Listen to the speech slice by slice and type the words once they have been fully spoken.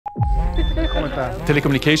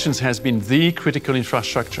Telecommunications has been the critical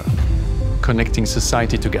infrastructure connecting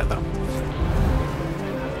society together.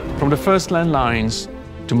 From the first landlines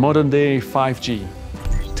to modern-day 5G,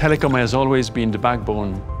 telecom has always been the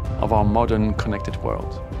backbone of our modern connected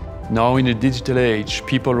world. Now in the digital age,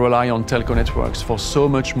 people rely on telco networks for so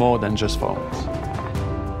much more than just phones.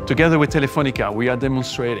 Together with Telefónica, we are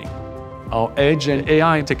demonstrating our edge and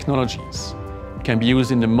AI technologies can be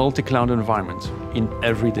used in the multi-cloud environment in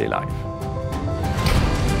everyday life.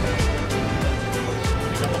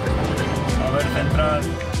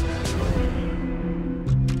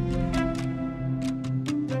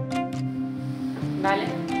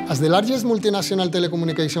 As the largest multinational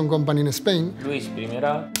telecommunication company in Spain,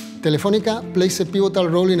 Telefónica plays a pivotal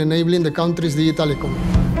role in enabling the country's digital economy.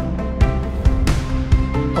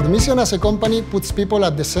 Our mission as a company puts people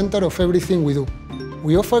at the center of everything we do.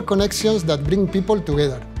 We offer connections that bring people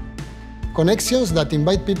together. Connections that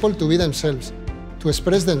invite people to be themselves, to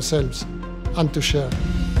express themselves, and to share.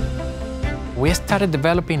 We started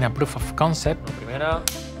developing a proof of concept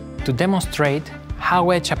to demonstrate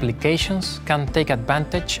how edge applications can take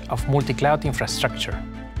advantage of multi-cloud infrastructure,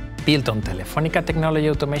 built on Telefónica Technology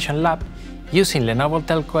Automation Lab, using Lenovo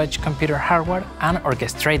Telco edge computer hardware and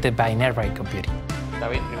orchestrated by nearby computing.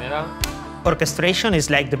 Orchestration is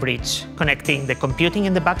like the bridge, connecting the computing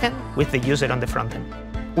in the backend with the user on the frontend.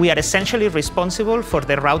 We are essentially responsible for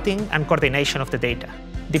the routing and coordination of the data,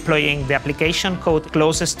 deploying the application code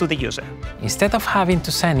closest to the user. Instead of having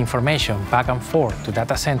to send information back and forth to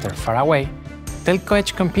data center far away, Telco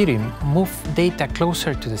edge computing moves data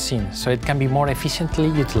closer to the scene so it can be more efficiently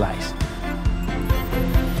utilized.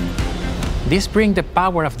 This brings the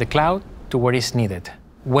power of the cloud to where it's needed,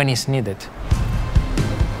 when it's needed.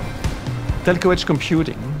 Telco edge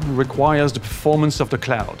computing requires the performance of the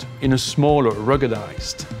cloud in a smaller,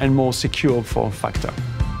 ruggedized, and more secure form factor.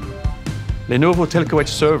 Lenovo Telco edge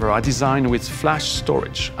servers are designed with flash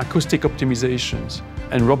storage, acoustic optimizations,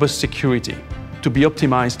 and robust security to be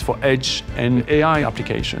optimized for edge and AI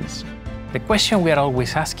applications. The question we are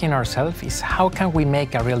always asking ourselves is how can we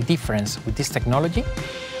make a real difference with this technology,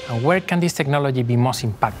 and where can this technology be most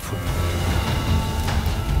impactful?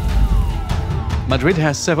 Madrid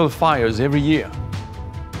has several fires every year.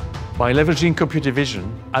 By leveraging computer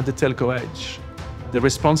vision at the telco edge, the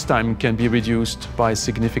response time can be reduced by a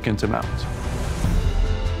significant amount.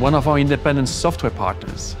 One of our independent software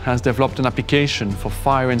partners has developed an application for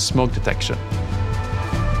fire and smoke detection.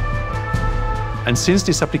 And since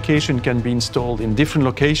this application can be installed in different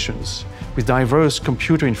locations with diverse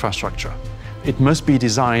computer infrastructure, it must be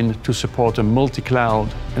designed to support a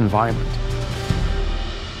multi-cloud environment.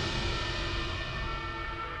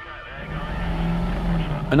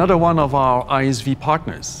 Another one of our ISV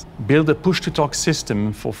partners built a push-to-talk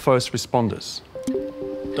system for first responders.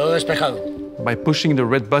 Todo despejado. By pushing the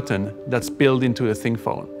red button that's built into the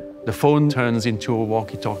ThinkPhone, the phone turns into a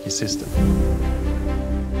walkie-talkie system.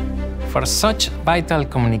 For such vital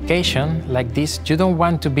communication like this, you don't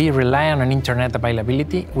want to be reliant on internet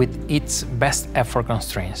availability with its best effort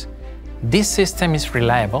constraints. This system is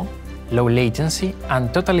reliable, low latency,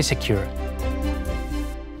 and totally secure.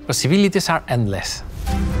 Possibilities are endless.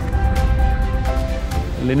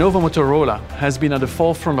 Lenovo Motorola has been at the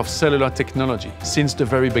forefront of cellular technology since the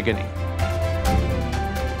very beginning.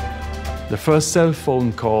 The first cell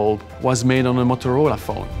phone call was made on a Motorola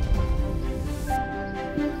phone.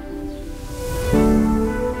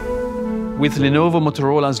 With Lenovo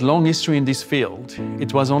Motorola's long history in this field,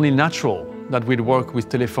 it was only natural that we'd work with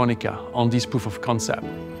Telefónica on this proof of concept,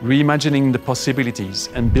 reimagining the possibilities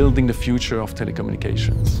and building the future of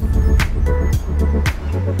telecommunications.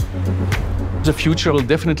 The future will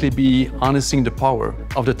definitely be harnessing the power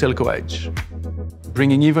of the telco edge,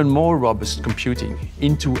 bringing even more robust computing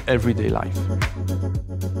into everyday life.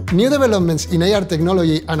 New developments in AR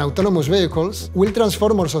technology and autonomous vehicles will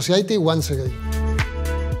transform our society once again.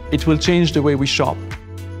 It will change the way we shop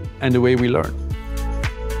and the way we learn.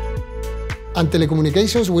 And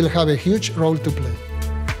telecommunications will have a huge role to play.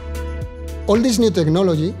 All this new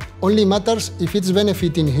technology only matters if it's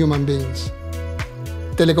benefiting human beings.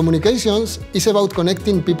 Telecommunications is about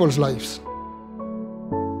connecting people's lives.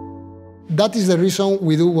 That is the reason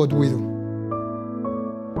we do what we do.